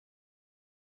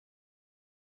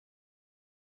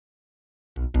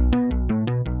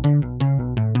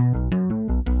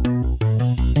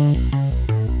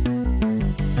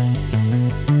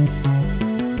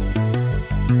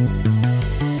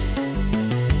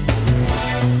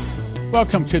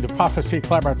Welcome to the Prophecy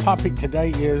Club. Our topic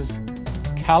today is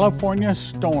California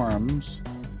storms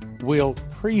will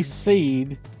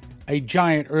precede a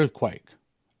giant earthquake,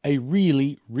 a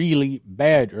really, really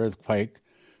bad earthquake,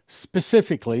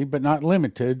 specifically, but not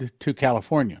limited to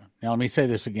California. Now, let me say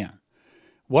this again.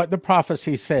 What the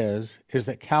prophecy says is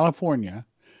that California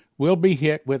will be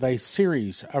hit with a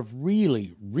series of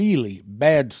really, really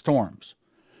bad storms.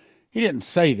 He didn't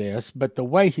say this, but the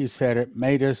way he said it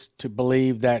made us to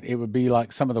believe that it would be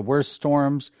like some of the worst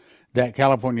storms that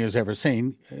California has ever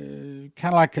seen,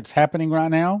 kind of like it's happening right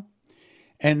now.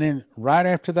 And then right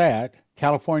after that,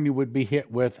 California would be hit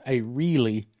with a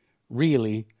really,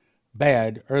 really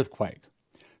bad earthquake.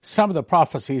 Some of the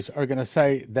prophecies are going to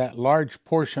say that large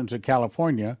portions of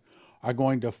California are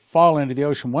going to fall into the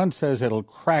ocean. One says it'll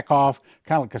crack off,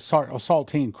 kind of like a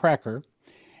saltine cracker.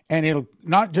 And it'll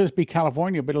not just be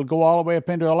California, but it'll go all the way up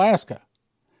into Alaska.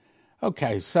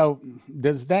 Okay, so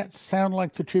does that sound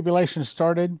like the tribulation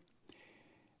started?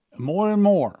 More and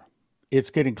more, it's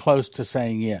getting close to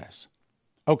saying yes.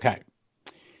 Okay,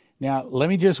 now let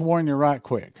me just warn you right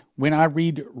quick. When I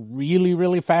read really,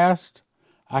 really fast,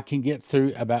 I can get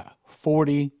through about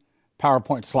 40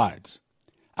 PowerPoint slides.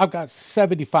 I've got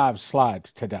 75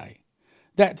 slides today.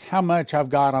 That's how much I've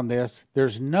got on this.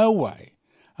 There's no way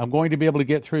I'm going to be able to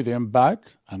get through them,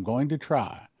 but I'm going to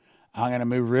try. I'm going to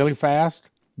move really fast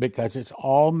because it's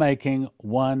all making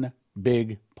one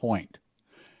big point.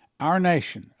 Our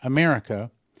nation,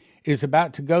 America, is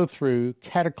about to go through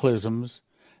cataclysms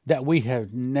that we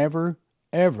have never,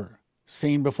 ever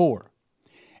seen before.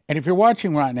 And if you're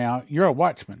watching right now, you're a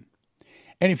watchman.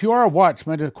 And if you are a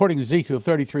watchman, according to Ezekiel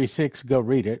 33:6, go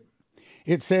read it,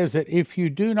 it says that if you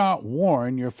do not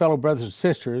warn your fellow brothers and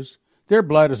sisters, their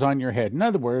blood is on your head. In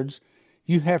other words,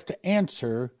 you have to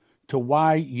answer to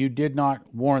why you did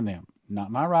not warn them. Not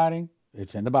my writing,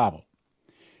 it's in the Bible.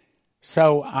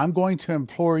 So I'm going to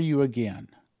implore you again,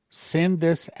 send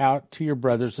this out to your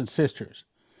brothers and sisters.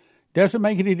 Doesn't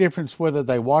make any difference whether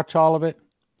they watch all of it.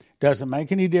 Doesn't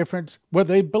make any difference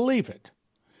whether they believe it.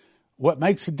 What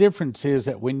makes a difference is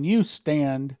that when you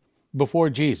stand before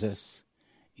Jesus,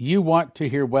 you want to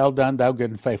hear, "Well done, thou good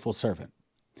and faithful servant."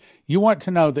 You want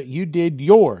to know that you did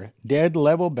your dead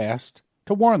level best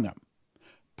to warn them.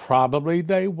 Probably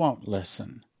they won't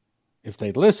listen. If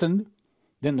they'd listened,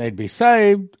 then they'd be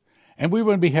saved, and we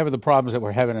wouldn't be having the problems that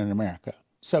we're having in America.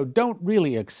 So don't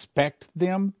really expect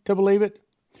them to believe it.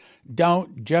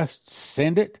 Don't just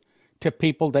send it to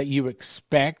people that you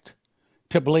expect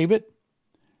to believe it.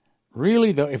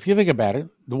 Really, though, if you think about it,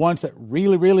 the ones that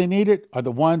really, really need it are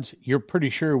the ones you're pretty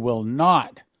sure will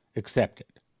not accept it.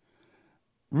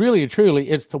 Really and truly,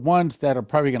 it's the ones that are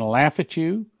probably going to laugh at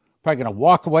you, probably going to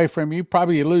walk away from you,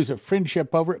 probably you lose a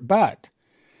friendship over it. But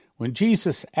when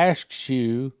Jesus asks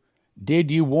you, did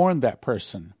you warn that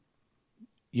person?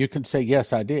 You can say,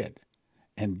 yes, I did.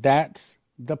 And that's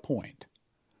the point.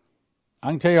 I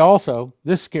can tell you also,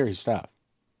 this is scary stuff.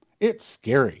 It's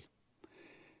scary.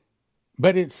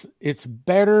 But it's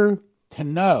better to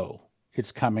know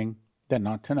it's coming than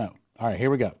not to know. All right,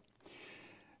 here we go.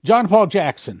 John Paul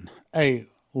Jackson, a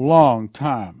long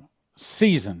time,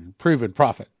 seasoned, proven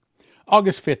prophet.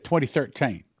 August 5th,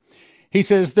 2013. He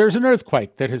says, there's an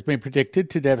earthquake that has been predicted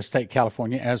to devastate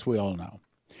California, as we all know.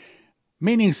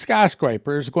 Meaning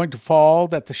skyscrapers are going to fall,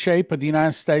 that the shape of the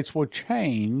United States will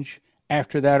change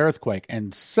after that earthquake.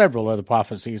 And several other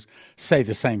prophecies say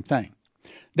the same thing.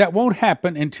 That won't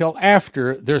happen until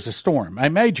after there's a storm. A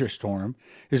major storm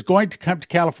is going to come to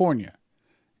California.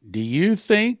 Do you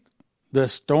think the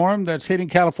storm that's hitting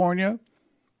California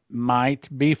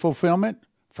might be fulfillment?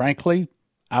 Frankly,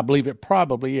 I believe it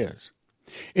probably is.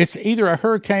 It's either a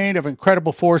hurricane of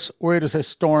incredible force or it is a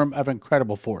storm of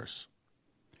incredible force.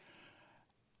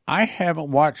 I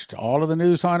haven't watched all of the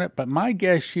news on it, but my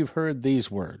guess you've heard these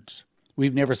words.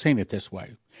 We've never seen it this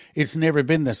way. It's never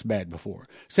been this bad before.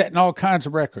 Setting all kinds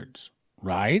of records,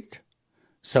 right?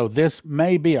 So this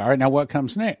may be, all right, now what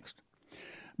comes next?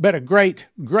 But a great,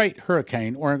 great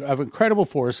hurricane or of incredible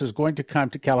force is going to come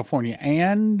to California,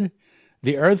 and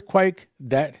the earthquake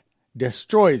that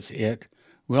destroys it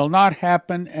will not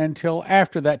happen until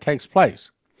after that takes place.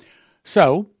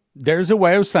 So there's a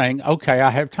way of saying, okay,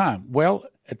 I have time. Well,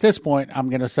 at this point, I'm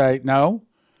going to say, no,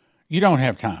 you don't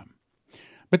have time.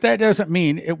 But that doesn't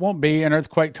mean it won't be an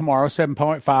earthquake tomorrow,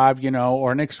 7.5,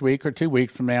 or next week or 2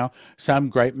 weeks from now, some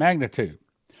great magnitude.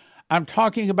 I'm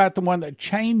talking about the one that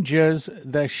changes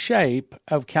the shape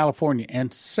of California,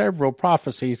 and several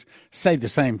prophecies say the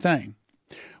same thing,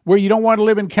 where you don't want to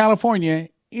live in California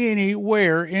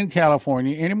anywhere in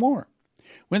California anymore.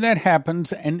 When that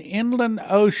happens, an inland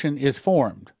ocean is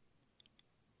formed.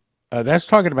 That's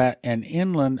talking about an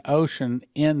inland ocean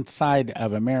inside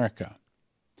of America.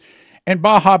 And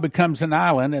Baja becomes an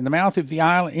island, and the mouth of the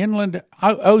inland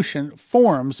ocean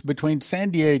forms between San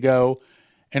Diego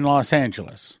and Los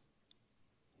Angeles.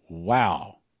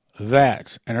 Wow,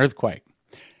 that's an earthquake.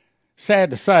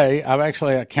 Sad to say, I've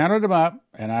actually counted them up,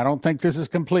 and I don't think this is a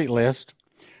complete list,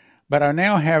 but I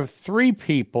now have 3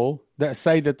 people that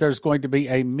say that there's going to be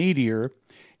a meteor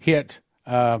hit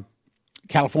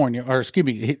California,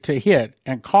 to hit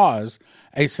and cause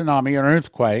a tsunami or an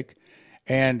earthquake.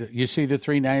 And you see the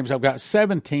 3 names. I've got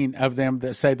 17 of them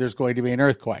that say there's going to be an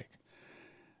earthquake.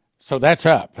 So that's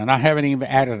up. And I haven't even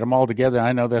added them all together.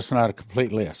 I know that's not a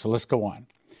complete list. So let's go on.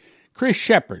 Chris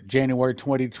Shepard, January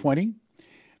 2020.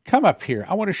 Come up here.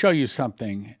 I want to show you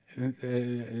something.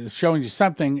 I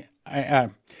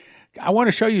want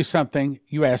to show you something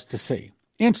you asked to see.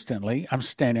 Instantly, I'm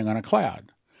standing on a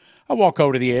cloud. I walk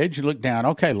over to the edge and look down.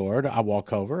 Okay, Lord, I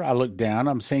walk over. I look down.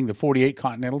 I'm seeing the 48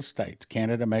 continental states,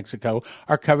 Canada, Mexico,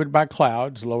 are covered by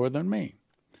clouds lower than me.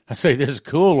 I say, this is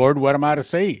cool, Lord. What am I to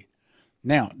see?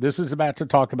 Now, this is about to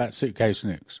talk about Suitcase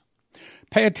Nukes.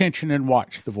 Pay attention and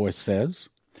watch, the voice says.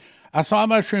 I saw a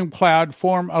mushroom cloud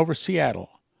form over Seattle.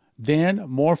 Then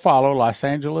more follow: Los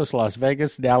Angeles, Las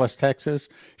Vegas, Dallas, Texas,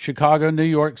 Chicago, New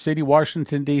York City,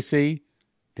 Washington, D.C.,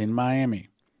 then Miami.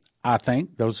 I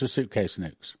think those are Suitcase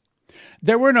Nukes.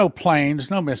 There were no planes,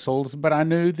 no missiles, but I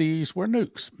knew these were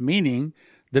nukes, meaning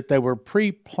that they were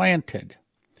pre-planted.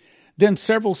 Then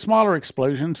several smaller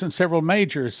explosions and several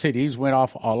major cities went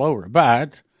off all over,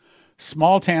 but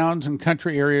small towns and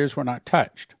country areas were not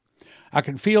touched. I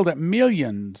could feel that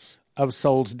millions of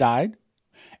souls died,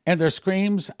 and their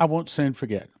screams I won't soon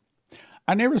forget.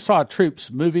 I never saw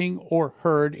troops moving or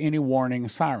heard any warning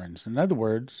sirens. In other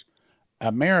words,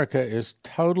 America is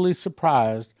totally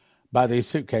surprised by these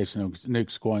Suitcase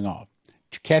nukes going off.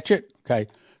 Did you catch it? Okay.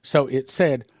 So it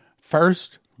said,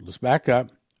 first, let's back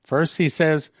up. First, he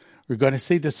says, we're going to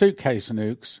see the Suitcase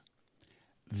Nukes.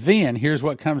 Then, here's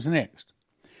what comes next.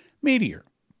 Meteor.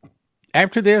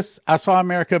 After this, I saw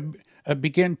America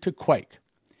begin to quake.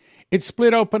 It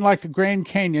split open like the Grand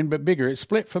Canyon, but bigger. It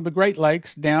split from the Great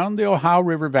Lakes down the Ohio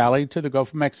River Valley to the Gulf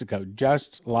of Mexico,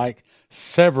 just like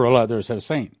several others have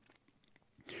seen.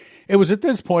 It was at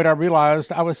this point I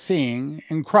realized I was seeing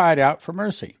and cried out for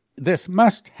mercy. This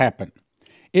must happen.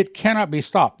 It cannot be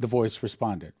stopped, the voice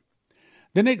responded.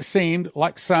 Then it seemed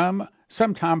like some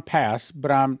time passed, but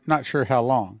I'm not sure how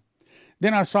long.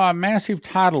 Then I saw a massive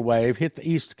tidal wave hit the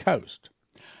East Coast.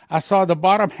 I saw the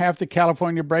bottom half of the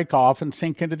California break off and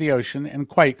sink into the ocean, and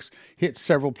quakes hit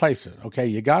several places. Okay,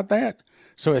 you got that?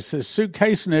 So it says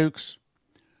Suitcase Nukes,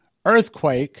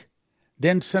 earthquake,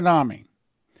 then tsunami.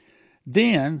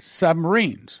 Then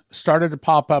submarines started to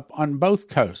pop up on both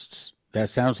coasts. That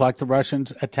sounds like the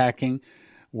Russians attacking,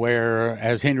 where,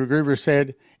 as Henry Groover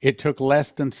said, it took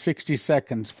less than 60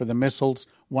 seconds for the missiles,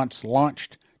 once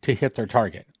launched, to hit their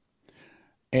target.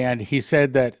 And he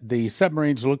said that the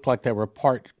submarines looked like they were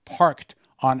parked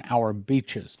on our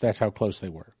beaches. That's how close they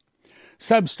were.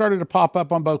 Subs started to pop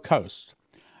up on both coasts.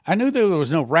 I knew there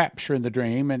was no rapture in the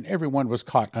dream, and everyone was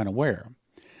caught unaware.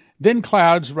 Then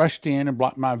clouds rushed in and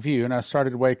blocked my view, and I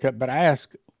started to wake up, but I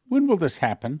asked, when will this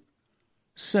happen?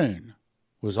 Soon,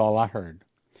 was all I heard.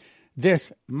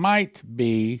 This might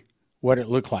be what it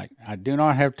looked like. I do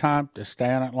not have time to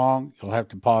stay on it long. You'll have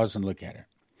to pause and look at it.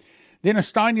 Then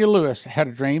Estonia Lewis had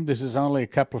a dream. This is only a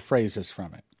couple of phrases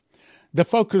from it. The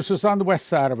focus was on the west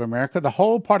side of America. The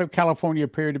whole part of California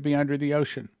appeared to be under the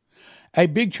ocean. A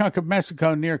big chunk of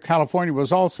Mexico near California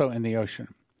was also in the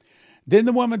ocean. Then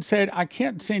the woman said, I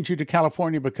can't send you to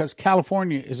California because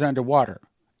California is underwater.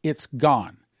 It's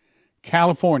gone.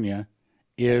 California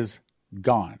is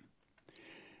gone.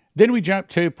 Then we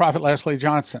jumped to Prophet Leslie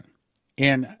Johnson.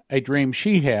 In a dream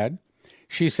she had,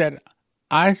 she said,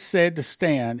 I said to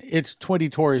stand, it's 20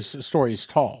 stories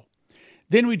tall.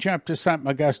 Then we jumped to something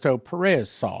Augusto Perez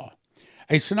saw.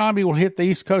 A tsunami will hit the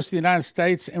east coast of the United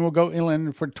States and will go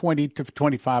inland for 20 to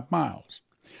 25 miles.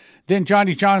 Then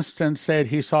Johnny Johnston said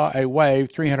he saw a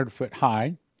wave 300 foot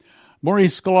high.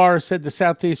 Maurice Sklar said the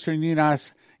southeastern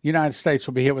United States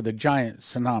will be hit with a giant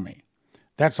tsunami.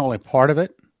 That's only part of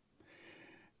it.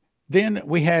 Then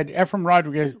we had Ephraim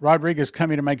Rodriguez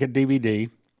coming to make a DVD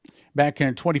back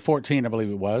in 2014, I believe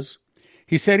it was.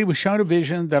 He said he was shown a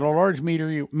vision that a large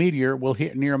meteor will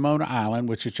hit near Mona Island,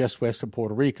 which is just west of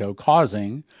Puerto Rico,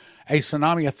 causing a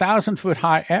tsunami 1,000 foot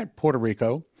high at Puerto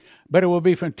Rico, but it will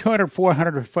be from 200 to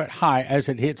 400 foot high as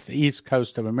it hits the east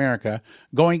coast of America,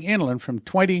 going inland from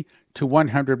 20 to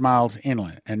 100 miles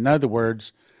inland. In other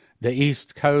words, the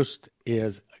east coast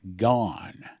is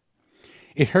gone.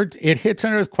 It hits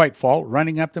an earthquake fault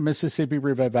running up the Mississippi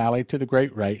River Valley to the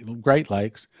Great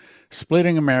Lakes,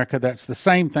 splitting America. That's the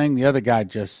same thing the other guy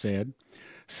just said.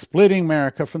 Splitting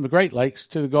America from the Great Lakes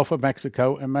to the Gulf of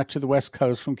Mexico and much of the West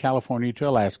Coast from California to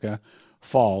Alaska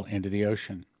fall into the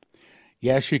ocean.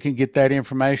 Yes, you can get that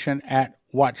information at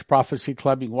Watch Prophecy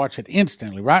Club. You can watch it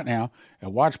instantly right now at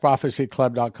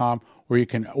watchprophecyclub.com, or you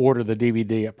can order the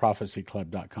DVD at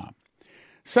prophecyclub.com.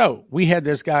 So we had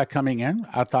this guy coming in.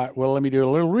 I thought, well, let me do a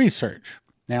little research.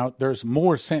 Now, there's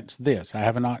more since this. I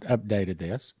have not updated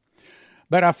this.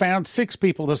 But I found 6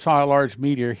 people that saw a large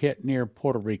meteor hit near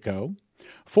Puerto Rico.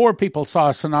 4 people saw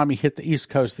a tsunami hit the east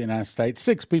coast of the United States.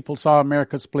 6 people saw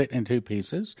America split in 2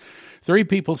 pieces. 3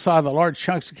 people saw the large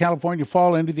chunks of California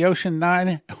fall into the ocean.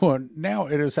 9, well, now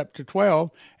it is up to 12.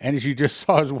 And as you just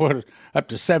saw, it's up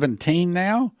to 17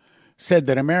 now, said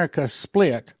that America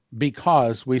split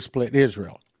because we split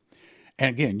Israel.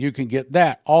 And again, you can get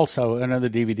that also another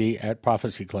DVD at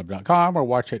prophecyclub.com or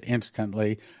watch it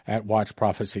instantly at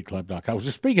watchprophecyclub.com. I was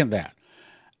just speaking of that.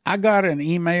 I got an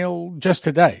email just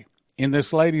today, and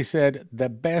this lady said, the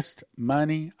best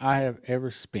money I have ever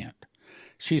spent.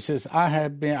 She says, I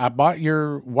bought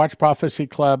your Watch Prophecy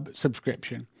Club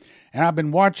subscription, and I've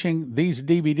been watching these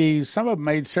DVDs, some of them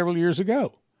made several years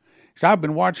ago. So I've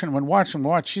been watching.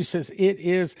 She says,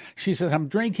 I'm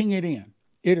drinking it in.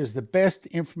 It is the best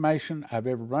information I've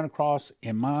ever run across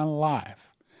in my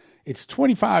life. It's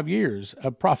 25 years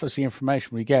of prophecy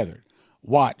information we gathered.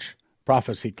 Watch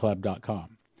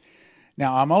prophecyclub.com.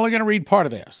 Now, I'm only going to read part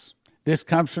of this. This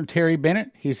comes from Terry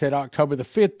Bennett. He said October the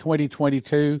 5th,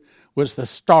 2022 was the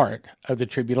start of the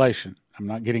tribulation. I'm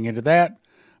not getting into that,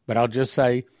 but I'll just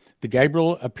say the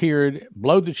Gabriel appeared,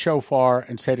 blowed the shofar,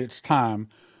 and said it's time.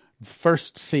 The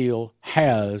first seal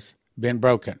has been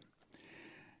broken.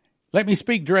 Let me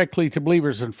speak directly to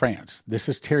believers in France. This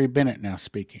is Terry Bennett now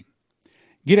speaking.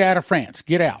 Get out of France.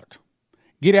 Get out.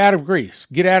 Get out of Greece.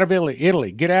 Get out of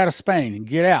Italy. Get out of Spain. And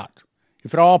get out.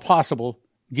 If at all possible,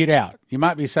 get out. You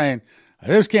might be saying,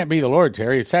 this can't be the Lord,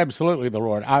 Terry. It's absolutely the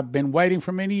Lord. I've been waiting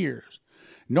for many years,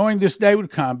 knowing this day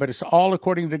would come, but it's all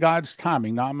according to God's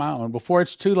timing, not my own. Before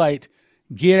it's too late,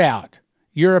 get out.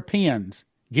 Europeans,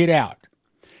 get out.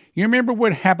 You remember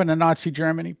what happened in Nazi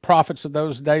Germany? Prophets of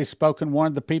those days spoke and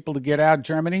warned the people to get out of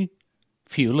Germany.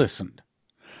 Few listened.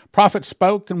 Prophets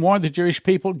spoke and warned the Jewish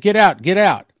people, get out, get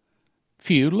out.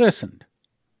 Few listened.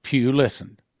 Few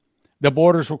listened. The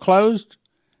borders were closed,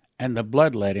 and the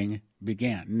bloodletting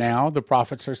began. Now the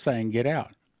prophets are saying, get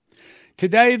out.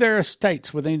 Today there are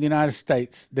states within the United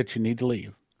States that you need to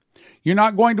leave. You're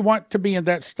not going to want to be in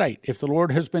that state. If the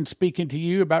Lord has been speaking to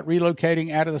you about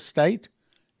relocating out of the state,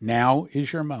 now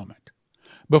is your moment,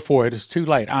 before it is too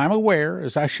late. I'm aware,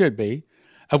 as I should be,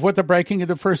 of what the breaking of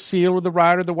the first seal of the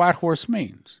rider of the white horse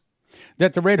means.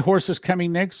 That the red horse is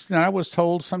coming next, and I was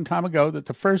told some time ago that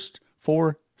the first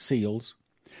 4 seals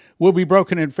will be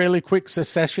broken in fairly quick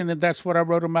succession, and that's what I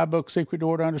wrote in my book, Secret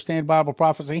Door to Understand Bible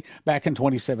Prophecy, back in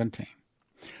 2017.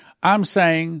 I'm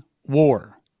saying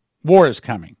war. War is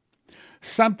coming.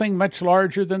 Something much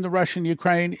larger than the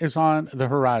Russian-Ukraine is on the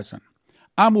horizon.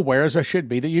 I'm aware, as I should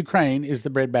be, that Ukraine is the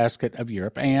breadbasket of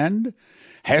Europe and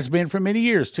has been for many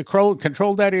years. To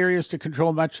control that area is to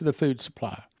control much of the food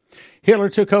supply. Hitler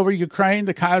took over Ukraine.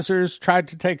 The Kaisers tried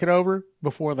to take it over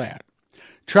before that.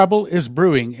 Trouble is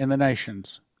brewing in the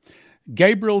nations.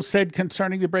 Gabriel said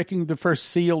concerning the breaking of the first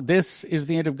seal, this is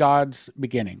the end of God's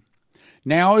beginning.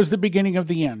 Now is the beginning of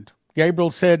the end.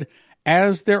 Gabriel said,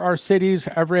 as there are cities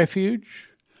of refuge,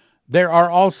 there are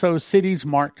also cities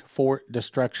marked for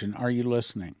destruction. Are you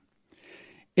listening?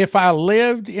 If I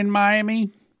lived in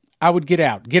Miami, I would get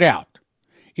out. Get out.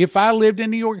 If I lived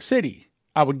in New York City,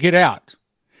 I would get out.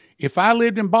 If I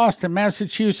lived in Boston,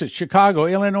 Massachusetts, Chicago,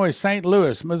 Illinois, St.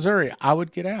 Louis, Missouri, I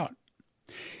would get out.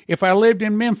 If I lived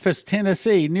in Memphis,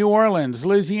 Tennessee, New Orleans,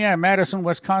 Louisiana, Madison,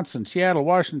 Wisconsin, Seattle,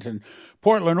 Washington,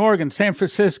 Portland, Oregon, San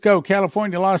Francisco,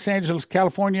 California, Los Angeles,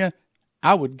 California,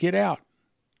 I would get out.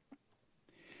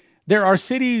 There are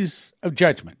cities of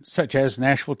judgment, such as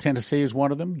Nashville, Tennessee is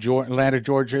one of them. Atlanta,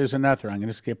 Georgia is another. I'm going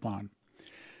to skip on.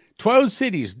 12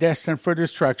 cities destined for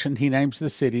destruction. He names the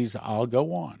cities. I'll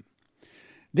go on.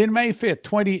 Then May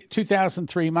 5th,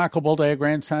 2003, Michael Boldea,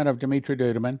 grandson of Dimitri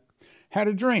Duduman, had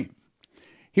a dream.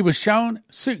 He was shown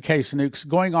suitcase nukes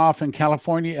going off in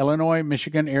California, Illinois,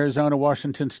 Michigan, Arizona,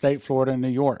 Washington State, Florida, and New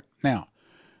York. Now,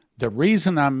 the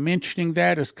reason I'm mentioning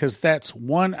that is because that's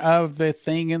one of the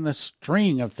thing in the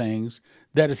string of things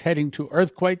that is heading to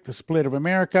earthquake, the split of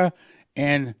America,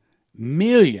 and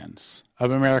millions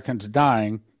of Americans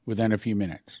dying within a few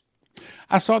minutes.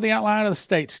 I saw the outline of the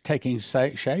states taking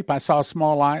shape. I saw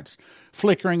small lights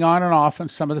flickering on and off in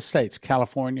some of the states,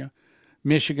 California,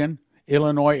 Michigan,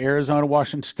 Illinois, Arizona,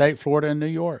 Washington State, Florida, and New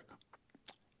York.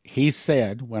 He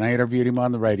said, when I interviewed him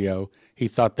on the radio, he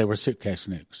thought they were suitcase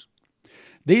nukes.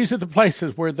 These are the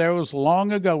places where those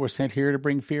long ago were sent here to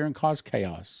bring fear and cause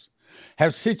chaos.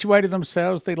 Have situated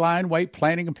themselves, they lie in wait,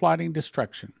 planning and plotting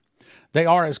destruction. They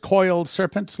are as coiled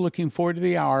serpents looking forward to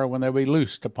the hour when they will be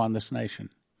loosed upon this nation.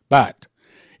 But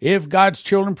if God's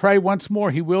children pray once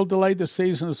more, he will delay the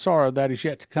season of sorrow that is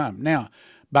yet to come. Now,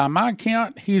 by my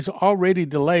count, he's already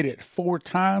delayed it 4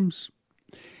 times.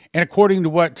 And according to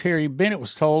what Terry Bennett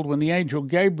was told, when the angel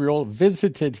Gabriel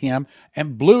visited him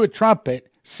and blew a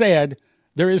trumpet, said,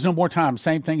 there is no more time.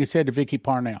 Same thing he said to Vicky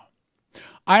Parnell.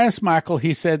 I asked Michael,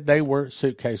 he said they were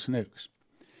suitcase nukes.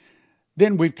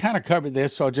 Then we've kind of covered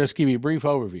this, so I'll just give you a brief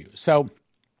overview. So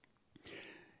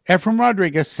Ephraim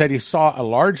Rodriguez said he saw a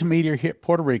large meteor hit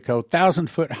Puerto Rico,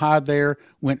 1,000-foot high there,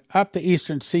 went up the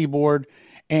eastern seaboard,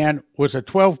 and was causing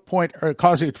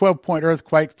a 12-point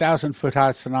earthquake, 1,000-foot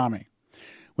high tsunami.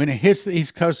 When it hits the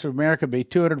east coast of America, it'll be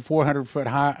 200, 400-foot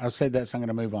high. I'll say that, so I'm going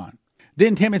to move on.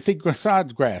 Then Timothy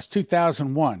Snodgrass,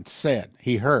 2001, said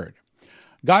he heard,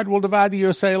 God will divide the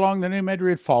USA along the New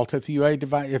Madrid Fault. If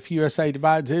USA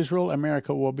divides Israel,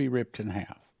 America will be ripped in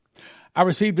half. I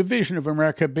received a vision of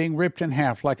America being ripped in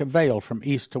half like a veil from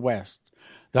east to west.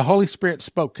 The Holy Spirit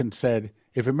spoke and said,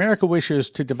 if America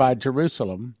wishes to divide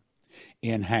Jerusalem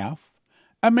in half,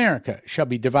 America shall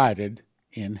be divided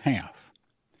in half.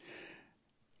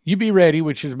 You Be Ready,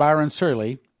 which is Byron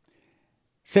Surley,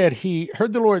 said he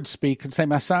heard the Lord speak and say,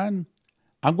 my son,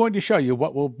 I'm going to show you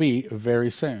what will be very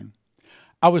soon.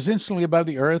 I was instantly above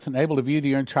the earth and able to view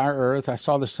the entire earth. I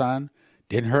saw the sun.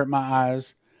 Didn't hurt my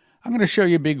eyes. I'm going to show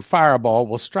you a big fireball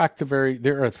will strike the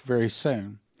earth very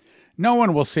soon. No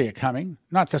one will see it coming,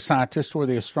 not the scientists or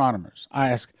the astronomers. I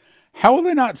asked, how will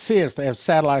they not see it if they have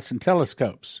satellites and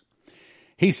telescopes?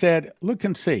 He said, look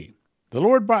and see. The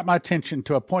Lord brought my attention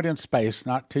to a point in space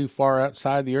not too far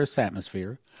outside the Earth's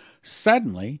atmosphere.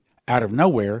 Suddenly, out of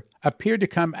nowhere, appeared to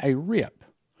come a rip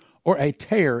or a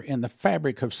tear in the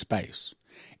fabric of space.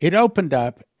 It opened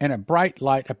up and a bright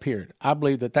light appeared. I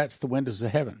believe that that's the windows of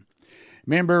heaven.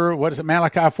 Remember, what is it,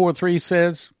 Malachi 4:3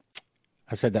 says?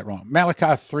 I said that wrong. Malachi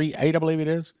 3:8, I believe it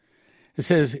is. It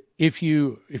says, if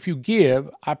you give,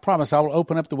 I promise I will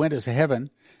open up the windows of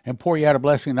heaven and pour you out a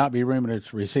blessing and not be room enough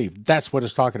to receive. That's what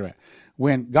it's talking about.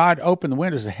 When God opened the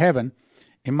windows of heaven,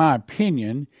 in my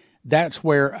opinion, that's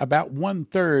where about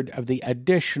 1/3 of the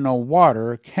additional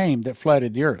water came that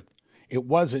flooded the earth. It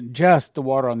wasn't just the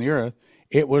water on the earth.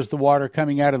 It was the water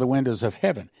coming out of the windows of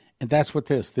heaven. And that's what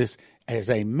this is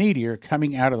a meteor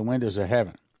coming out of the windows of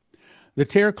heaven. The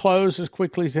tear closed as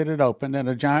quickly as it had opened, and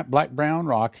a giant black-brown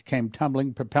rock came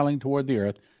tumbling, propelling toward the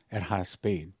earth at high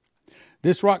speed.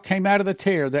 This rock came out of the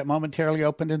tear that momentarily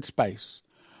opened in space.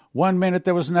 1 minute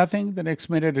there was nothing, the next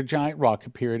minute a giant rock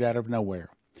appeared out of nowhere.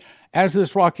 As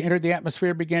this rock entered the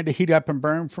atmosphere, it began to heat up and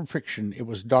burn from friction. It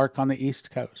was dark on the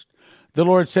east coast. The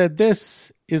Lord said,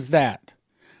 this is that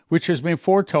which has been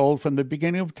foretold from the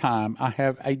beginning of time. I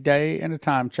have a day and a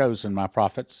time chosen, my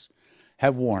prophets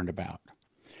have warned about.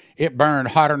 It burned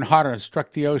hotter and hotter and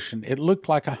struck the ocean. It looked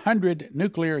like 100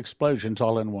 nuclear explosions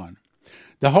all in one.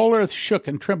 The whole earth shook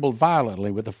and trembled violently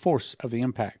with the force of the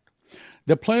impact.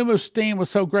 The plume of steam was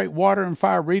so great, water and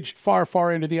fire reached far,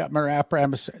 far into the upper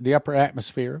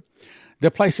atmosphere. The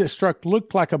place it struck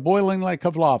looked like a boiling lake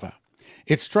of lava.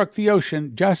 It struck the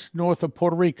ocean just north of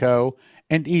Puerto Rico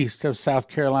and east of South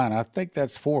Carolina. I think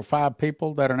that's 4 or 5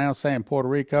 people that are now saying Puerto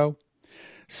Rico.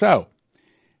 So,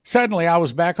 suddenly I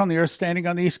was back on the earth standing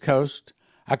on the east coast.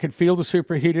 I could feel the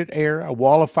superheated air. A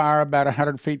wall of fire about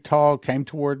 100 feet tall came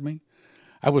toward me.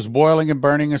 I was boiling and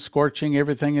burning and scorching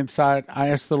everything inside. I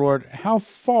asked the Lord, how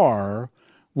far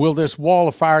will this wall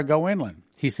of fire go inland?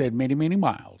 He said, many, many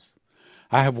miles.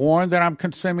 I have warned that I'm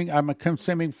a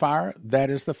consuming fire. That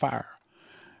is the fire.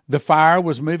 The fire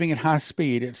was moving at high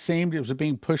speed. It seemed it was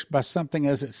being pushed by something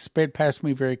as it sped past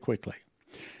me very quickly.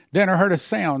 Then I heard a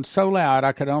sound so loud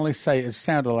I could only say it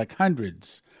sounded like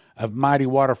hundreds of mighty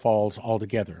waterfalls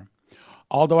altogether.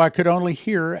 Although I could only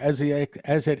hear as it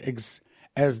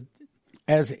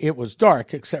was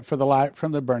dark, except for the light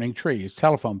from the burning trees,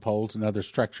 telephone poles, and other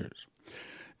structures.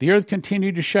 The earth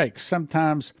continued to shake,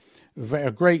 sometimes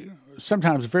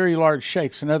very large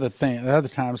shakes, and other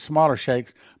times smaller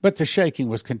shakes, but the shaking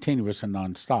was continuous and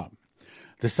nonstop.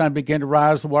 The sun began to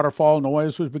rise, the waterfall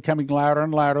noise was becoming louder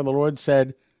and louder. The Lord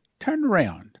said, turn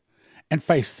around and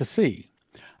face the sea.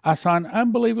 I saw an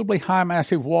unbelievably high,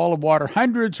 massive wall of water,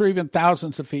 hundreds or even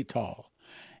thousands of feet tall.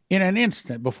 In an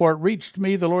instant, before it reached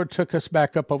me, the Lord took us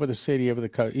back up over the city of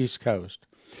the east coast.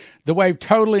 The wave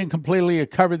totally and completely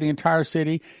had covered the entire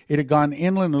city. It had gone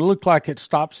inland and looked like it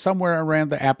stopped somewhere around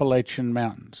the Appalachian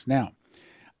Mountains. Now,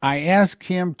 I asked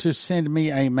him to send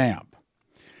me a map.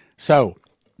 So,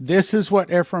 this is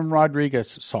what Ephraim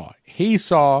Rodriguez saw. He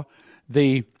saw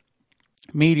the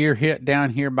meteor hit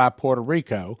down here by Puerto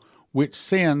Rico, which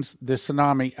sends the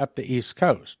tsunami up the east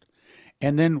coast.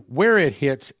 And then where it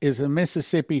hits is a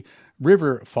Mississippi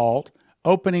River fault,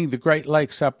 opening the Great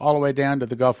Lakes up all the way down to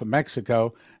the Gulf of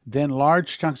Mexico. Then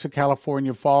large chunks of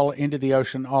California fall into the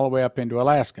ocean all the way up into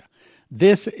Alaska.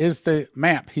 This is the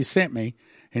map he sent me,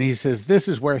 and he says this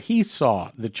is where he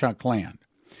saw the chunk land.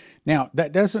 Now,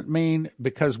 that doesn't mean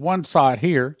because one saw it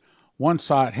here, one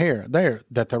saw it here, there,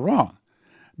 that they're wrong.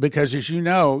 Because as you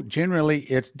know, generally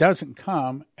it doesn't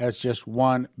come as just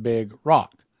one big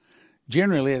rock.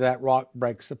 Generally, that rock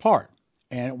breaks apart,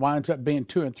 and it winds up being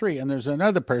 2 and 3. And there's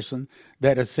another person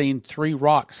that has seen 3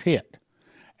 rocks hit.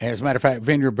 As a matter of fact,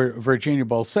 Virginia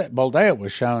Boldea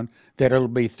was shown that it'll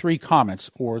be 3 comets,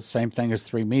 or the same thing as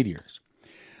 3 meteors.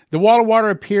 The wall of water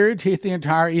appeared to hit the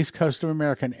entire east coast of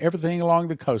America, and everything along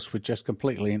the coast was just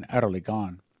completely and utterly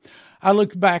gone. I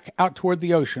looked back out toward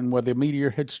the ocean where the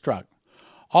meteor had struck.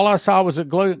 All I saw was a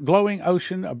glowing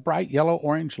ocean of bright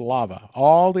yellow-orange lava.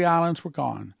 All the islands were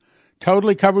gone,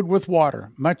 totally covered with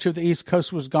water. Much of the east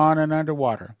coast was gone and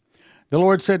underwater. The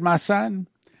Lord said, "My son,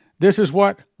 this is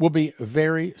what will be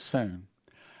very soon.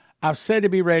 I've said to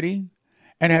be ready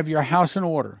and have your house in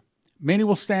order. Many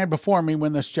will stand before me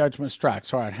when this judgment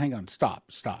strikes." All right, hang on, stop.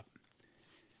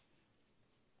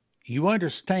 You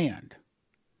understand,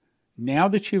 now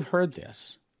that you've heard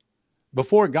this,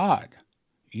 before God,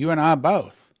 you and I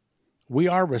both, we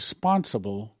are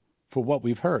responsible for what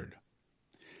we've heard.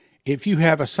 If you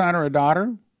have a son or a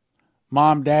daughter,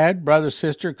 mom, dad, brother,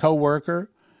 sister, co-worker,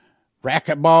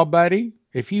 racquetball buddy,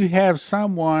 if you have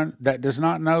someone that does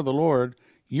not know the Lord,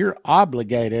 you're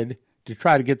obligated to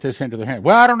try to get this into their hand.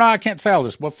 Well, I don't know, I can't sell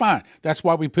this. Well, fine. That's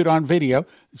why we put on video.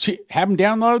 Have them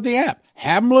download the app.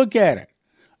 Have them look at it.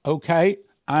 Okay,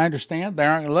 I understand. There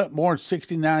aren't a lot more than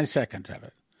 60, 90 seconds of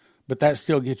it. But that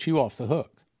still gets you off the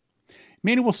hook.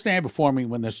 Many will stand before me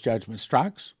when this judgment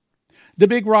strikes. The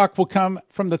big rock will come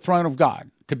from the throne of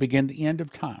God to begin the end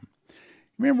of time.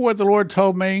 Remember what the Lord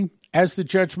told me? As the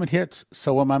judgment hits,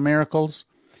 so will my miracles.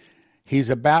 He's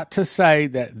about to say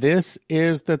that this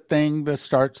is the thing that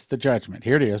starts the judgment.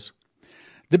 Here it is.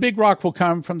 The big rock will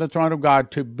come from the throne of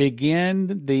God to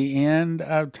begin the end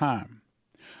of time.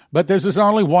 But this is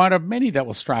only one of many that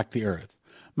will strike the earth.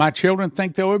 My children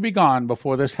think they will be gone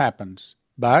before this happens.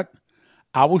 But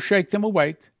I will shake them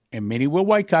awake, and many will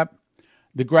wake up.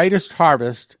 The greatest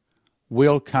harvest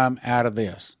will come out of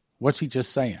this. What's he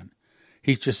just saying?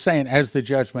 He's just saying, as the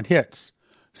judgment hits,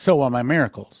 so will my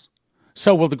miracles.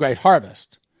 So will the great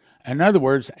harvest. In other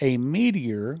words, a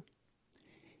meteor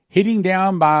hitting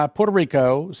down by Puerto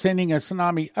Rico, sending a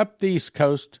tsunami up the east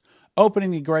coast,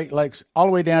 opening the Great Lakes all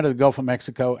the way down to the Gulf of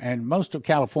Mexico, and most of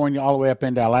California all the way up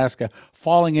into Alaska,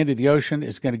 falling into the ocean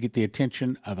is going to get the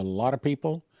attention of a lot of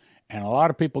people. And a lot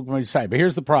of people are going to say, but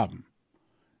here's the problem.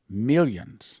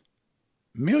 Millions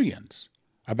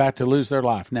are about to lose their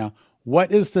life. Now,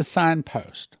 what is the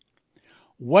signpost?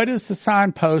 What is the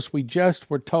signpost we just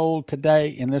were told today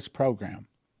in this program?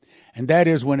 And that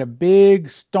is when a big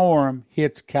storm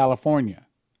hits California.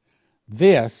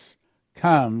 This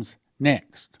comes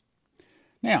next.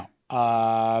 Now,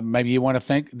 maybe you want to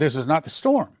think this is not the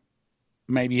storm.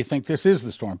 Maybe you think this is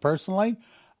the storm. Personally,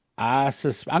 I'm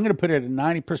going to put it at a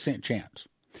 90% chance.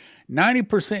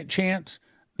 90% chance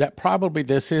that probably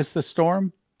this is the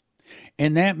storm.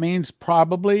 And that means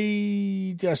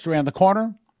probably just around the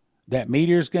corner, that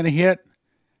meteor is going to hit.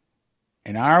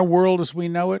 And our world as we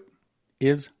know it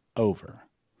is over.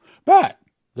 But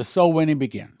the soul winning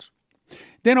begins.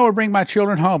 Then I will bring my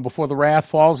children home before the wrath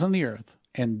falls on the earth.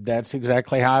 And that's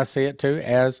exactly how I see it too.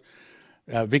 As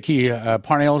Vicky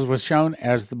Parnell was shown,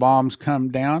 as the bombs come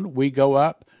down, we go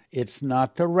up. It's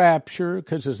not the rapture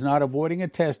because it's not avoiding a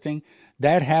testing.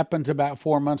 That happens about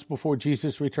 4 months before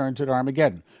Jesus returns at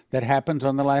Armageddon. That happens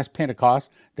on the last Pentecost.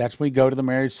 That's when we go to the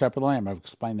marriage supper of the Lamb. I've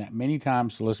explained that many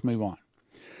times, so let's move on.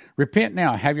 Repent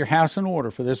now. Have your house in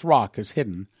order, for this rock is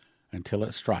hidden until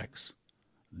it strikes.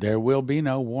 There will be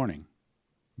no warning.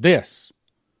 This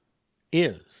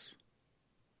is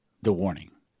the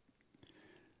warning.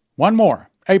 One more.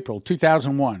 April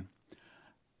 2001.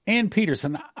 Ann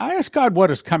Peterson, I asked God what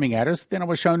is coming at us. Then I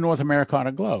was shown North America on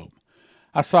a globe.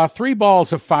 I saw 3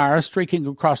 balls of fire streaking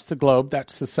across the globe.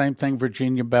 That's the same thing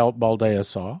Virginia Boldea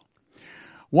saw.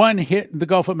 One hit the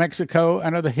Gulf of Mexico,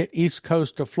 another hit east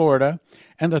coast of Florida,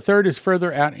 and the third is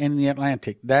further out in the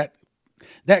Atlantic. That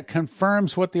that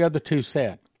confirms what the other two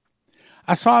said.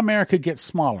 I saw America get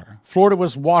smaller. Florida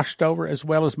was washed over, as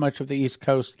well as much of the East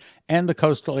Coast and the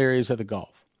coastal areas of the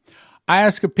Gulf. I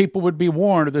asked if people would be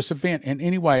warned of this event in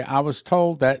any way. I was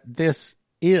told that this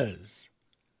is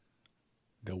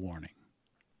the warning.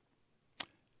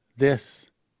 This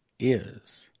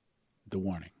is the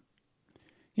warning.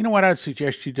 You know what I'd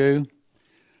suggest you do?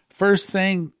 First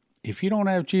thing, if you don't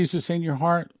have Jesus in your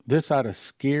heart, this ought to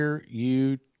scare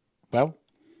you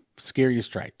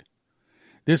straight.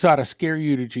 This ought to scare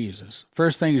you to Jesus.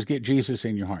 First thing is get Jesus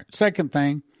in your heart. Second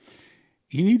thing,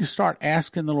 you need to start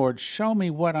asking the Lord, show me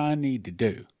what I need to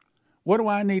do. What do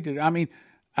I need to do? I mean,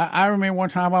 I remember one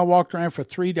time I walked around for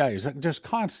 3 days, just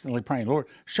constantly praying, Lord,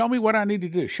 show me what I need to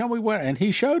do. Show me what, and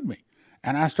he showed me.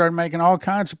 And I started making all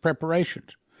kinds of preparations.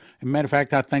 As a matter of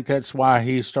fact, I think that's why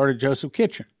he started Joseph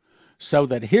Kitchen, so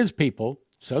that his people,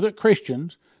 so that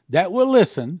Christians that will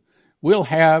listen, will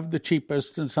have the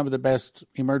cheapest and some of the best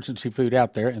emergency food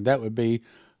out there, and that would be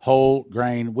whole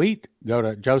grain wheat. Go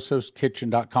to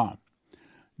josephskitchen.com.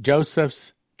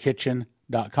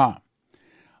 josephskitchen.com.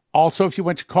 Also, if you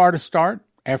want your car to start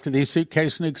after these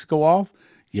suitcase nukes go off,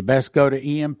 you best go to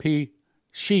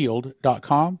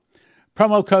empshield.com.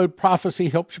 Promo code Prophecy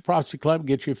helps your Prophecy Club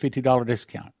get you a $50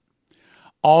 discount.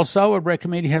 Also, I would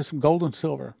recommend you have some gold and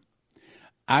silver.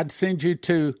 I'd send you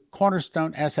to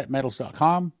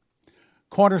cornerstoneassetmetals.com,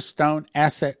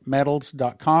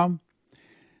 cornerstoneassetmetals.com.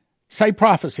 Say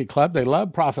Prophecy Club. They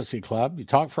love Prophecy Club. You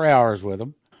talk for hours with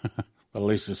them. Well, at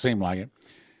least it seemed like it.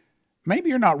 Maybe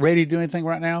you're not ready to do anything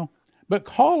right now, but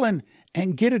call and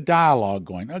get a dialogue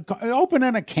going. Open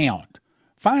an account.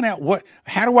 Find out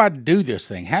how do I do this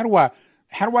thing? How do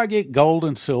I get gold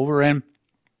and silver? And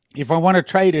if I want to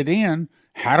trade it in,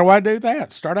 how do I do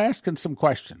that? Start asking some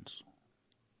questions.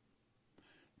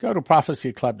 Go to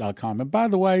prophecyclub.com. And by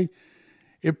the way,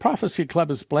 if Prophecy Club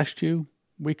has blessed you,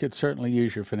 we could certainly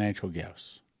use your financial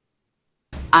gifts.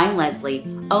 I'm Leslie,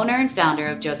 owner and founder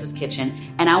of Joseph's Kitchen,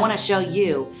 and I want to show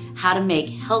you how to make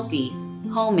healthy,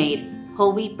 homemade,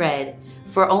 whole wheat bread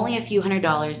for only a few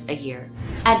 $100s a year.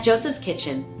 At Joseph's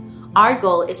Kitchen, our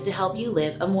goal is to help you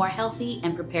live a more healthy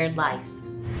and prepared life.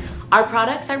 Our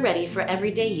products are ready for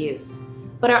everyday use,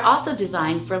 but are also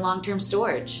designed for long-term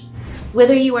storage.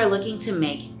 Whether you are looking to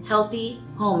make healthy,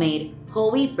 homemade,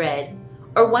 whole wheat bread,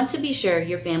 or want to be sure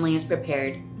your family is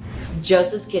prepared,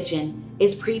 Joseph's Kitchen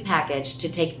is pre-packaged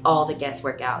to take all the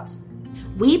guesswork out.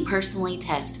 We personally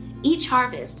test each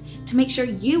harvest to make sure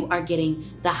you are getting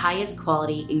the highest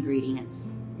quality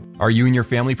ingredients. Are you and your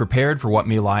family prepared for what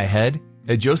may lie ahead?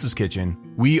 At Joseph's Kitchen,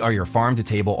 we are your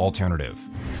farm-to-table alternative.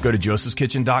 Go to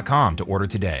josephskitchen.com to order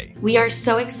today. We are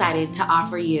so excited to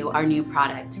offer you our new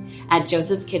product. At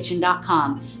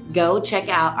josephskitchen.com, go check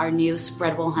out our new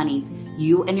spreadable honeys.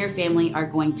 You and your family are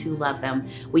going to love them.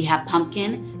 We have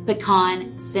pumpkin,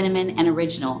 pecan, cinnamon, and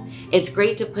original. It's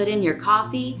great to put in your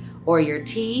coffee or your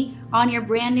tea on your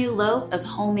brand new loaf of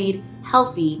homemade,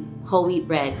 healthy, whole wheat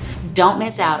bread. Don't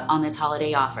miss out on this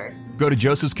holiday offer. Go to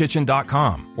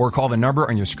josephskitchen.com or call the number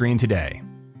on your screen today.